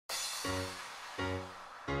Hi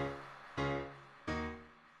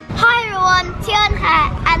everyone, Tion here,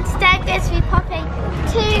 and today I'm going to be popping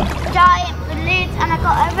 2 giant balloons, and I've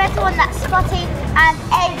got a red one that's spotty and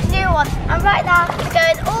a blue one, and right now we're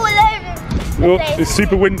going all over the place. It's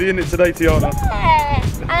super windy in it today, Tiana. Yeah,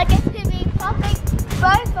 and I'm going to be popping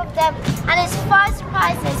both of them, and it's 5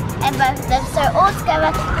 surprises in both of them, so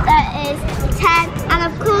altogether there is 10, and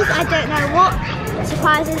of course I don't know what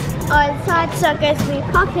surprises are inside, so I'm going to be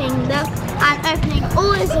popping them and opening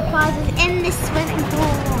all the surprises in this swimming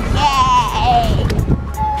pool. Yay!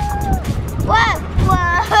 Whoa,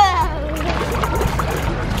 whoa!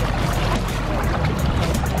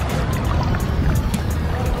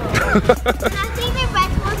 And I think the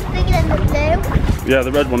red one's bigger than the blue. Yeah,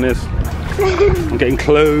 the red one is. I'm getting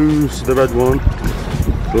close to the red one,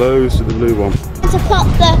 close to the blue one. To pop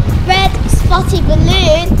the red spotty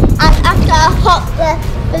balloon, and after I pop the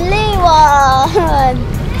blue one.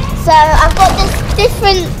 So I've got this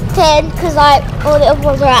different pin because like all the other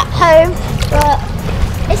ones are at home, but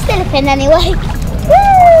it's still a pin anyway.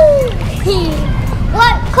 Woo!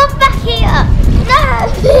 What? Come back here!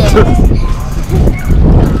 No!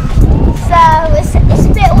 So it's a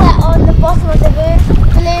bit wet on the bottom of the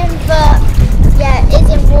balloon, but yeah, it is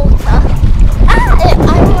in water. I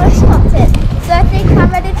almost popped it. So I think I'm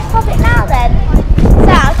ready to pop it now then.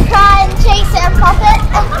 So I'll try and chase it and pop it.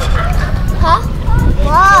 Huh?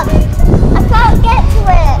 What? I can't get to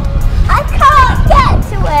it. I can't get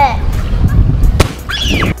to it.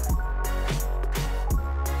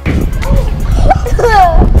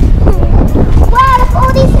 Wow, look at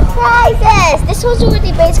all these surprises. This one's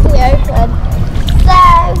already basically open. So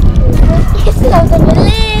the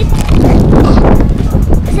balloon.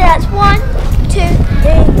 So that's 1, 2,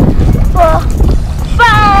 3, 4, 5.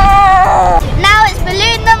 Now it's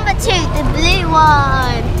balloon number 2, the blue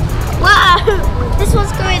one. Wow, this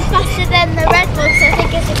one's going faster than the red one, so I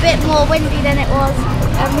think it's a bit more windy than it was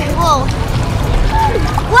before.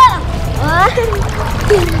 Whoa!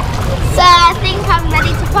 So I think I'm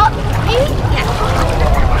ready to pop. Yeah.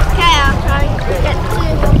 Okay, I'll try and get to.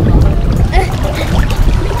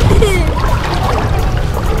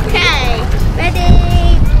 Okay, ready,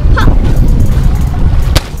 pop.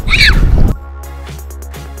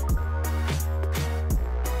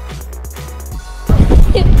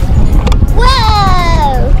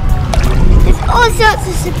 All sorts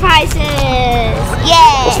of surprises.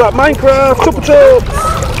 Yeah. What's that? Minecraft, Chupa Chups.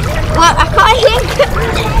 Well, I can't hear.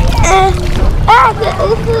 They're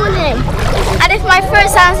all falling. And if my throat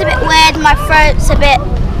sounds a bit weird, my throat's a bit,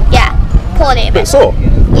 yeah, poorly a bit. Sore?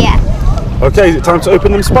 Yeah. Okay, is it time to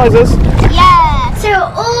open them surprises? Yeah. So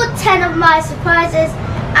all 10 of my surprises,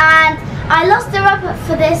 and I lost the rubber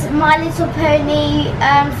for this My Little Pony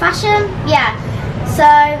fashion. Yeah. So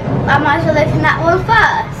I might as well open that one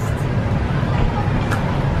first.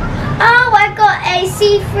 Oh, I got a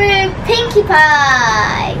see-through Pinkie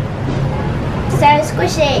Pie. So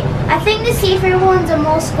squishy. I think the see-through ones are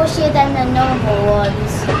more squishy than the normal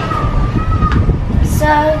ones.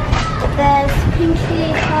 So there's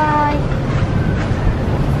Pinkie Pie,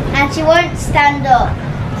 and she won't stand up.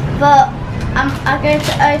 But I'm going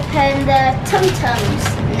to open the Tum Tums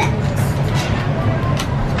next.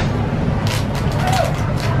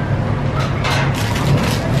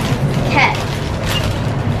 Okay.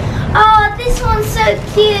 Oh, this one's so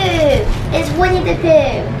cute. It's Winnie the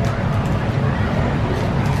Pooh.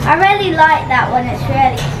 I really like that one. It's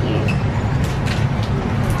really cute.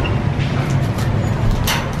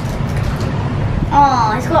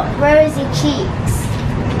 Oh, it's got rosy cheeks.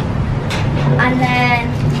 And then,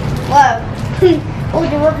 whoa, all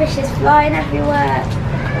the rubbish is flying everywhere.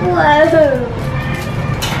 Whoa.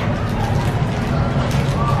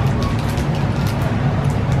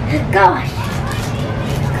 Gosh.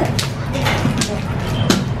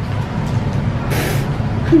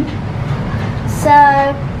 So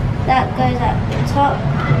that goes at the top,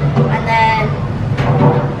 and then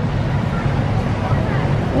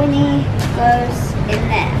Winnie goes in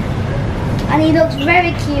there, and he looks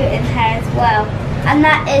very cute in here as well. And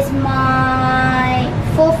that is my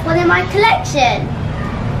 4th one in my collection,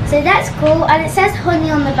 so that's cool. And it says honey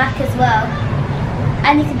on the back as well,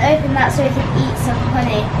 and you can open that so you can eat some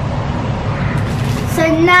honey. So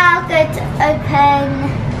now I'm going to open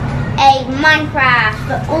a Minecraft,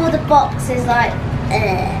 but all the boxes like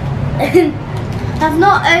I've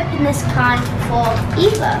not opened this kind before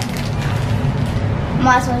either.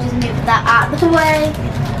 Might as well just move that out of the way.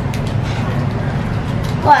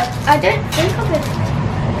 What? I don't think of it.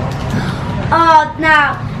 Oh,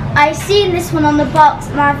 now I've seen this one on the box,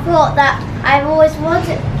 and I thought that I've always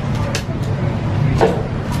wanted.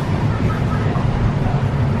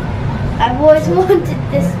 I've always wanted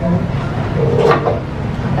this one.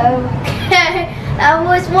 Okay, I've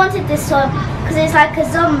always wanted this one because it's like a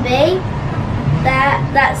zombie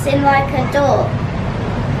that's in like a door.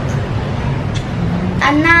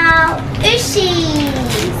 And now Ushi's.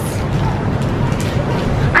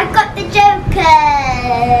 I got the Joker.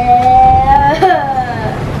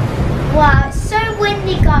 Wow, it's so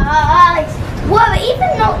windy, guys. Whoa, it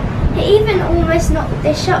even almost knocked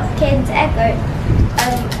the Shopkins Eggo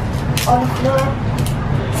on the floor.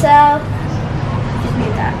 So just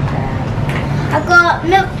move that there. I've got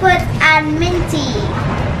Milkwood and Minty.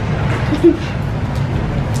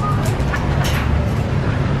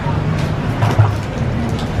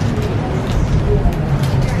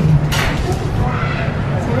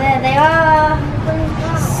 So there they are.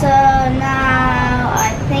 So now I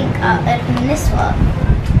think I'll open this one.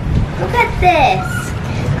 Look at this.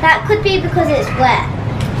 That could be because it's wet.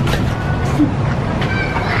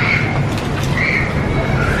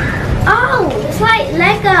 Oh, it's like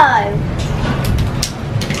Lego.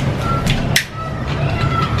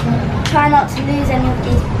 Try not to lose any of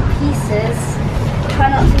these pieces. Try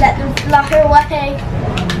not to let them fly away.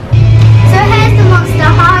 So here's the monster,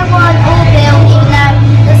 high one or Bill, even though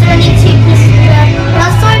there's only 2 pieces to them. Now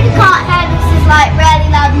sorry if you can't hear, this is like really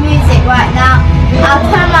loud music right now. I'll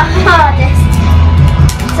try my hardest.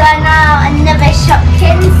 So now another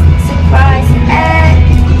Shopkins surprise egg.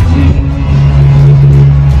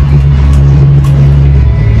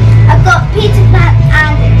 I've got Peter Pan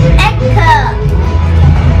and Edgar.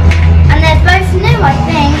 And they're both new, I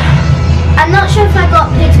think. I'm not sure if I got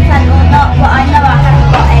Peter Pan or not, but I know I haven't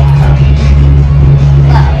got Edgar.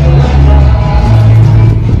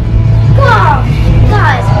 Wow,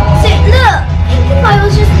 guys, so look, Pinkie Pie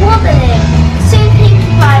was just wobbling. Soon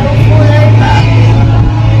Pinkie Pie will fall over.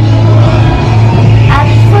 And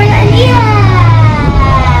for the yeah!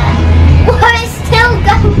 Whoa, it's still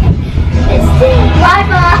going. It's still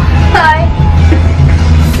bye-bye.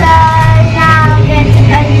 So now I'm going to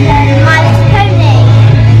open My Little Pony.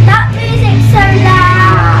 That music's so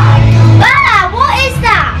loud. Ah, what is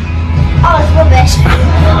that? Oh, it's rubbish.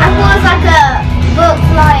 I thought it was like a book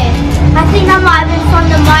flying. I think that might have been from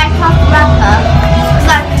the Minecraft wrapper.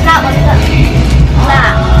 Like that was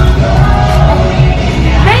that.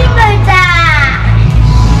 Rainbow Dash!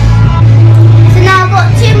 So now I've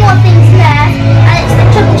got 2 more things left. And it's the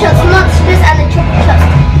Chupa Chups Monsters and the Chupa Chups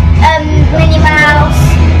Minnie Mouse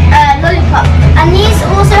Lollipop. And these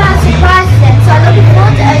also have surprises in, so I'm looking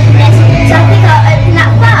forward to opening this. So I think I'll open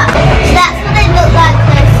that first. So that's what they look like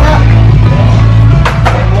close up.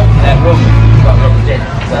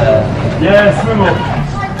 Yeah, swim up.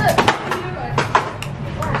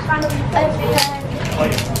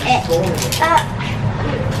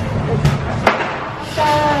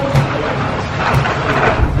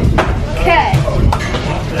 Okay.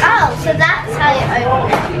 Oh, so that's how you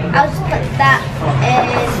open it. I'll just put that in.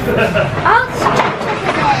 I'll just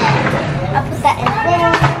put that in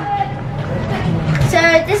there. So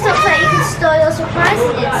this looks like you can store your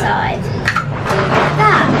surprises inside. Like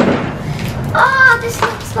that. Oh, this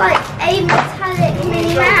looks like a metallic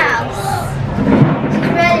Minnie Mouse.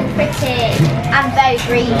 She's really pretty and very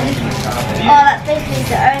green. Oh, that's basically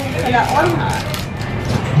the only colour on her.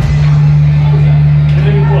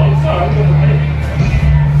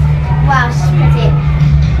 Wow, she's pretty.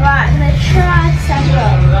 Right, I'm going to try to set her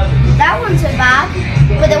up. That one's so bad,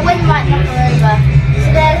 but the wind might knock her over. So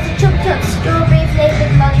there's the Chupa Chups strawberry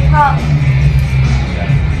flavoured lollipop.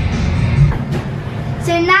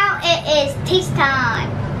 So now it is taste time.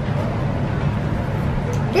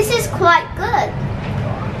 This is quite good.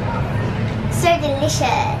 So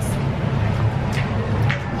delicious.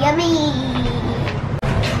 Yummy.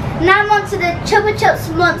 Now I'm on to the Chupa Chups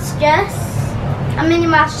Monsters. And Minnie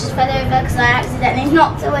Mouse just fell over because I accidentally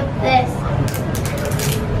knocked her with this.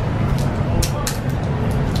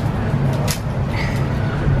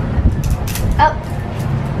 Oh,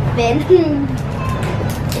 bin.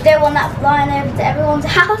 You don't want that flying over to everyone's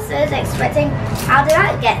houses expecting, how did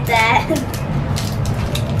I get there?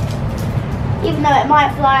 Even though it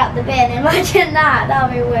might fly up the bin, imagine that, that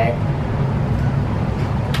would be weird.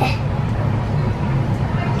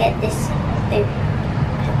 Get this thing.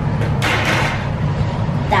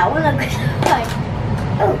 That one looks like,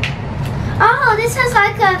 oh. Oh, this has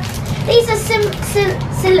like a, these are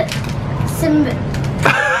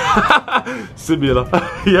Similar,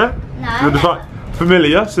 yeah? No.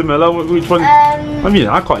 Familiar, similar, which one? I mean,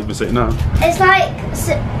 I can't even say it now. It's like,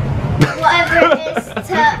 whatever it is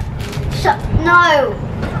to,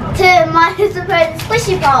 to My Little Pony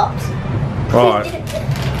Squishy Pops. Right.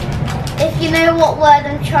 if you know what word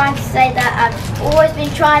I'm trying to say that I've always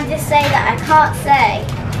been trying to say that I can't say.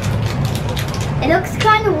 It looks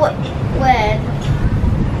kind of weird.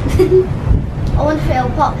 I wonder if it'll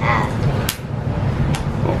pop out.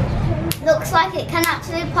 Looks like it can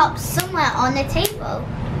actually pop somewhere on the table.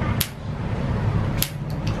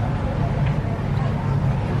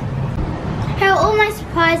 Here are all my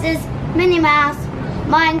surprises: Minnie Mouse,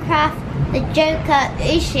 Minecraft, the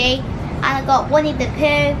jucării, and I got Winnie the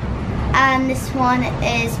Pooh, and this one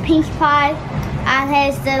is Pinkie Pie, and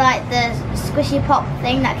here's the squishy pop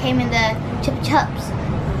thing that came in the Chupa Chups,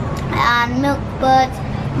 and Milk Bud,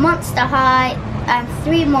 Monster High, and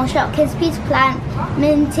 3 more Shopkins, Peter Plant,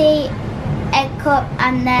 Minty, Egg Cup,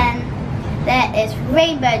 and then there is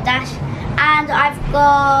Rainbow Dash, and I've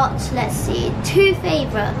got, let's see, 2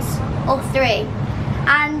 favourites, or 3,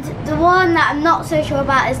 and the one that I'm not so sure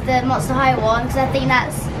about is the Monster High one, because I think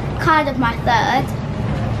that's kind of my 3rd,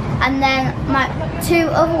 and then my 2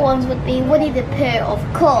 other ones would be Winnie the Pooh, of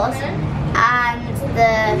course, and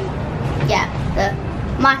the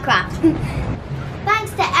Minecraft.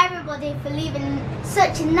 Thanks to everybody for leaving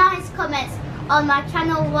such nice comments on my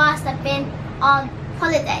channel whilst I've been on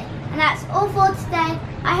holiday. And that's all for today.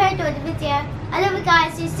 I hope you enjoyed the video. I love you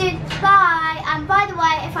guys. See you soon. Bye. And by the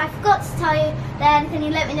way, if I forgot to tell you, then can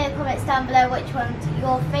you let me know in the comments down below which one's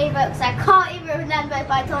your favourite, because I can't even remember if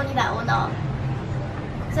I told you that or not.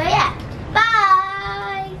 So yeah.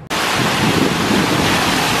 Bye.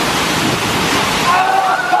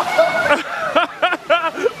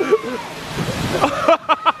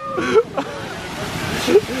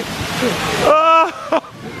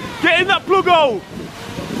 Get in that plug hole!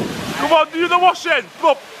 Come on, do the washing!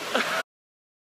 Come on.